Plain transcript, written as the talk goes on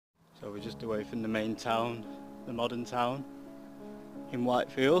So we're just away from the main town, the modern town in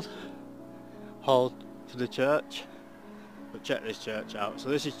Whitefield. Halt for the church. But check this church out. So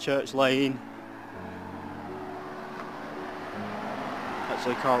this is Church Lane.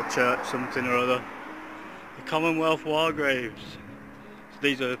 Actually called church something or other. The Commonwealth War Graves. So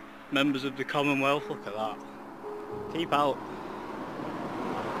these are members of the Commonwealth. Look at that. Keep out.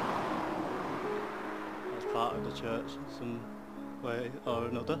 That's part of the church in some way or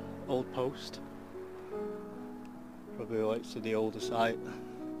another. Old post. Probably relates to the older site.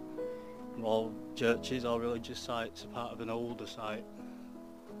 All churches or religious sites are part of an older site.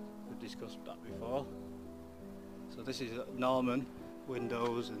 We've discussed that before. So this is Norman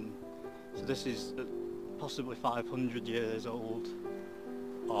windows, and so this is possibly 500 years old,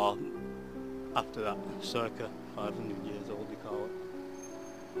 or after that, circa 500 years old they call it.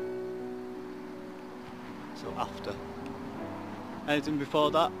 So after. Anything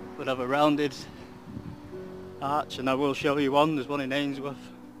before that would have a rounded arch, and I will show you one. There's one in Ainsworth,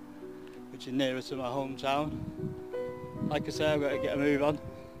 which is nearer to my hometown. Like I say, I've got to get a move on,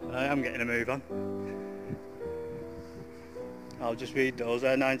 and I am getting a move on. I'll just read those.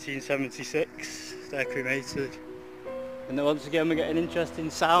 They're 1976, they're cremated. And then once again we're getting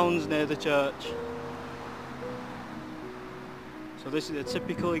interesting sounds near the church. So this is a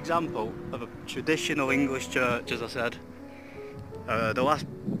typical example of a traditional English church, as I said. The last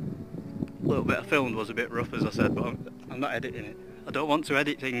little bit I filmed was a bit rough, as I said, but I'm not editing it. I don't want to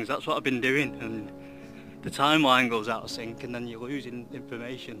edit things, that's what I've been doing, and the timeline goes out of sync and then you're losing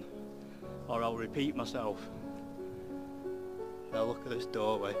information, or I'll repeat myself. Now look at this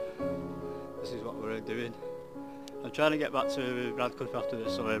doorway. This is what we're doing. I'm trying to get back to Radcliffe after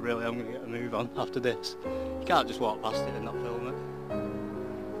this, so I really am going to get a move on after this. You can't just walk past it and not film it.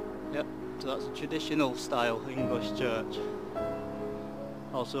 Yep, so that's a traditional style English church.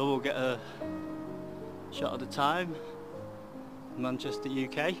 Also we'll get a shot of the time. Manchester,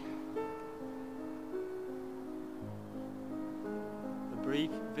 UK. A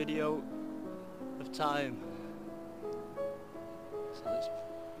brief video of time. So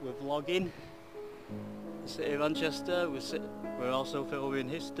we're vlogging the city of Manchester. We're also filming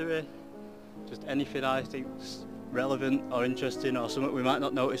history. Just anything I think's relevant or interesting, or something we might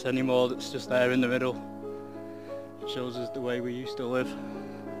not notice anymore that's just there in the middle. It shows us the way we used to live.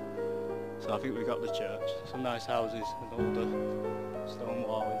 So I think we've got the church, some nice houses and older stone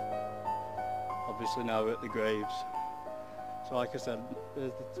walling. Obviously now we're at the graves. So like I said,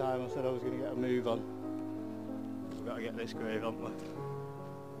 there's the time I said I was going to get a move on. We've got to get this grave, haven't we?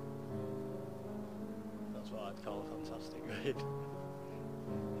 That's what I'd call a fantastic grave.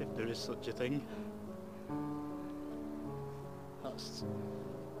 If there is such a thing.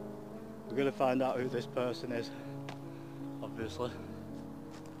 We're going to find out who this person is, obviously.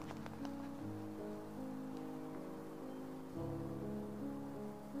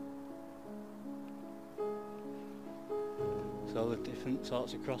 So the different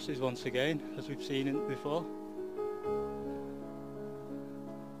sorts of crosses once again, as we've seen it before.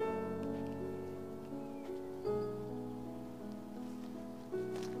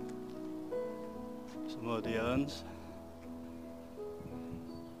 Some more of the urns.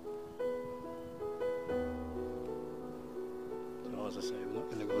 So as I say, we're not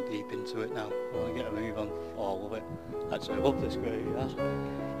going to go deep into it now. I want to get a move on all of it. Actually, I love this graveyard.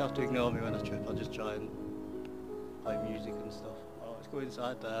 You have to ignore me when I trip. I'll just try and play music and stuff. Oh, let's go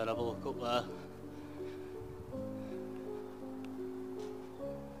inside there and have a look up there.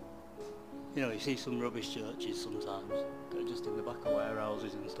 You know, you see some rubbish churches sometimes. They're just in the back of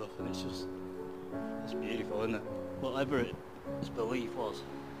warehouses and stuff, and it's beautiful, isn't it? Whatever its belief was,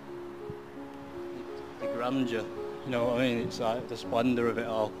 the grandeur, you know what I mean? It's like the splendour of it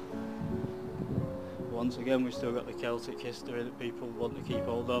all. Once again, we've still got the Celtic history that people want to keep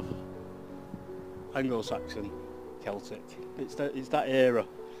hold of. Anglo-Saxon. Celtic. It's that era.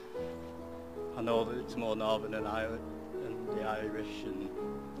 I know that it's more northern and Ireland and the Irish and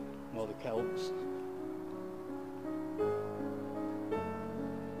more the Celts.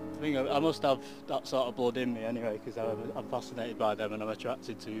 I think I must have that sort of blood in me anyway, because I'm fascinated by them and I'm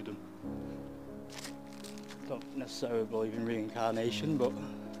attracted to them. Don't necessarily believe in reincarnation, but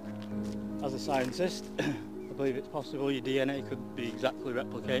as a scientist, I believe it's possible your DNA could be exactly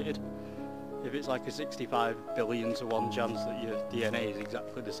replicated. If it's like a 65 billion to 1 chance that your DNA is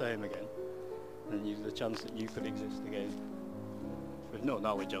exactly the same again, then there's the chance that you could exist again. With no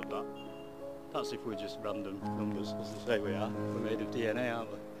knowledge of that. That's if we're just random numbers, as they say we are. We're made of DNA,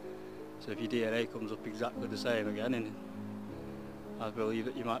 aren't we? So if your DNA comes up exactly the same again, and I believe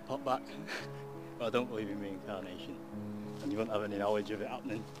that you might pop back. But I don't believe in reincarnation. and you wouldn't have any knowledge of it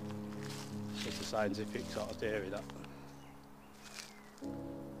happening. It's just a scientific sort of theory, that.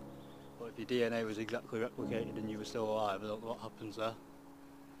 But if your DNA was exactly replicated and you were still alive, I don't know what happens there.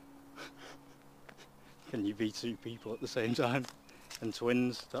 Can you be two people at the same time? And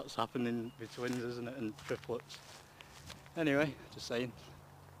twins, that's happening with twins, isn't it? And triplets. Anyway, just saying.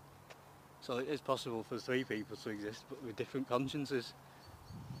 So it is possible for three people to exist, but with different consciences.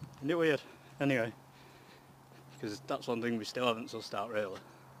 Isn't it weird? Anyway, because that's one thing we still haven't sussed out really.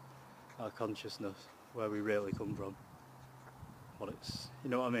 Our consciousness, where we really come from. What it's, you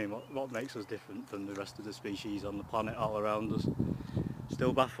know what I mean? What makes us different from the rest of the species on the planet all around us.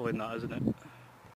 Still baffling, that, isn't it?